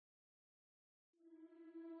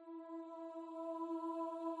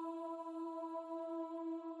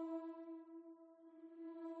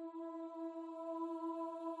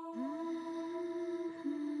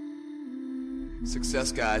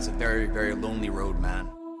Success, guys, is a very, very lonely road, man.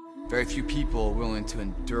 Very few people are willing to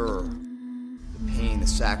endure the pain, the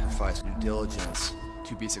sacrifice, due diligence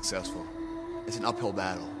to be successful. It's an uphill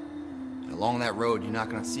battle. And along that road, you're not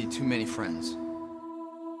going to see too many friends.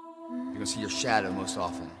 You're going to see your shadow most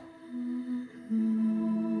often.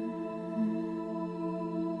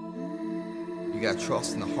 You got to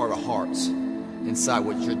trust in the heart of hearts. Inside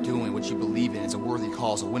what you're doing, what you believe in is a worthy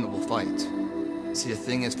cause, a winnable fight. See, the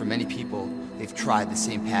thing is, for many people, they've tried the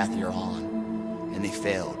same path you're on, and they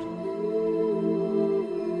failed.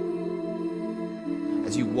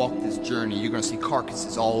 As you walk this journey, you're going to see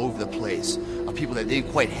carcasses all over the place of people that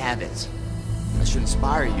didn't quite have it. That should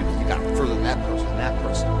inspire you, because you got further than that person and that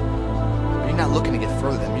person. But you're not looking to get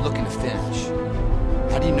further than them, you're looking to finish.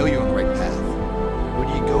 How do you know you're on the right path? Where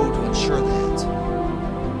do you go to ensure that?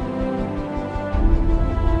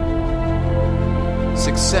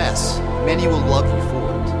 Success, many will love you for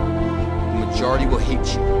it. The majority will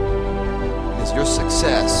hate you. Because your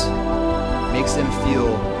success makes them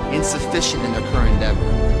feel insufficient in their current endeavor.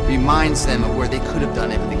 Reminds them of where they could have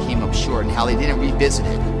done it, but they came up short, and how they didn't revisit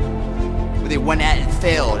it. Where they went at it and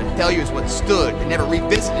failed, and failure is what stood. They never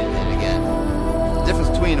revisited it again. The difference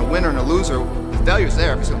between a winner and a loser, the failure is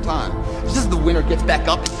there every single time. It's just the winner gets back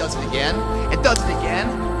up and does it again. It does it again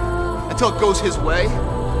until it goes his way.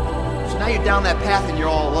 So now you're down that path and you're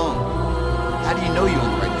all alone. How do you know you're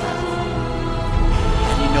on the right path?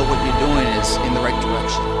 How do you know what you're doing is in the right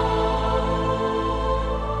direction?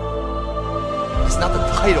 It's not the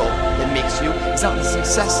title that makes you. It's not the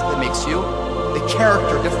success that makes you. The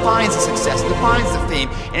character defines the success, defines the fame,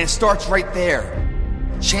 and it starts right there.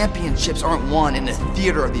 Championships aren't won in the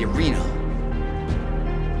theater or the arena.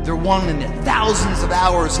 They're won in the thousands of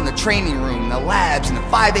hours in the training room, in the labs, in the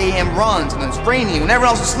 5 a.m. runs, and when it's raining, when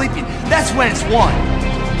everyone else is sleeping. That's when it's won.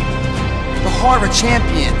 The heart of a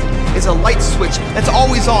champion is a light switch that's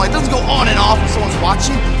always on. It doesn't go on and off when someone's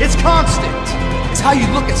watching. It's constant. It's how you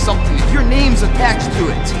look at something. If your name's attached to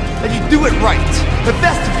it, that you do it right, the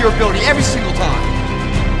best of your ability every single time.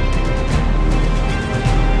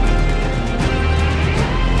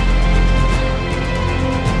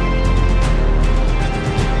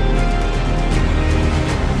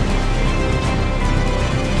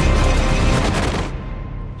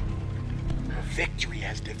 Victory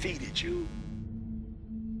has defeated you.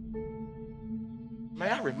 May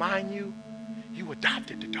I remind you, you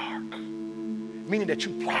adopted the dark. Meaning that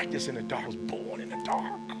you practice in the dark, was born in the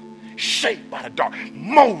dark, shaped by the dark,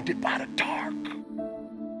 molded by the dark.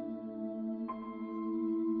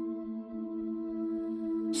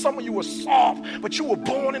 Some of you were soft, but you were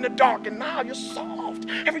born in the dark, and now you're soft.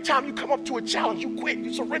 Every time you come up to a challenge, you quit,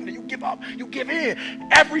 you surrender, you give up, you give in.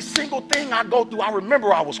 Every single thing I go through, I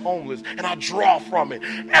remember I was homeless, and I draw from it.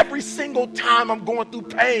 Every single time I'm going through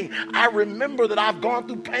pain, I remember that I've gone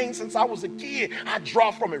through pain since I was a kid. I draw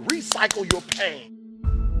from it. Recycle your pain.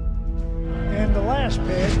 And the last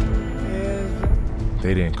pick is...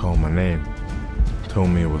 They didn't call my name, told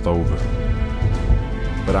me it was over.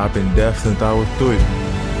 But I've been deaf since I was 3.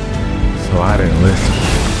 So I didn't listen.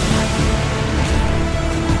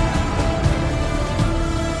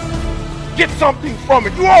 Get something from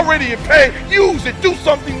it. You're already in pain. Use it. Do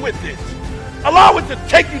something with it. Allow it to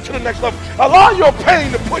take you to the next level. Allow your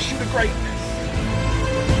pain to push you to greatness.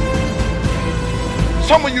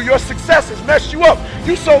 Some of you, your success has messed you up.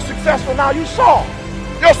 You so successful now, you soft.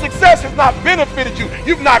 Your success has not benefited you.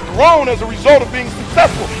 You've not grown as a result of being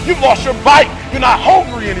successful. You've lost your bite. You're not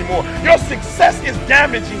hungry anymore. Your success is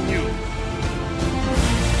damaging you.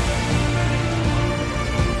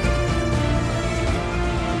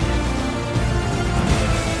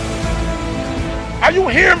 Are you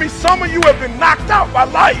hearing me? Some of you have been knocked out by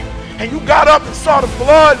life, and you got up and saw the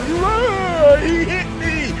blood, and he hit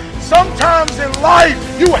me. Sometimes in life,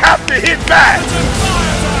 you have to hit back.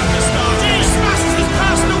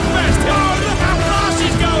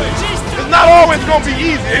 It's not always going to be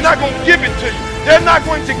easy. They're not going to give it to you. They're not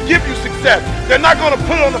going to give you success. They're not going to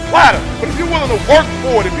put it on the platter. But if you're willing to work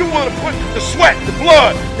for it, if you're willing to put the sweat, the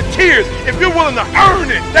blood, the tears, if you're willing to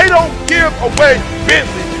earn it, they don't give away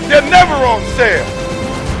Bentleys. They're never on sale.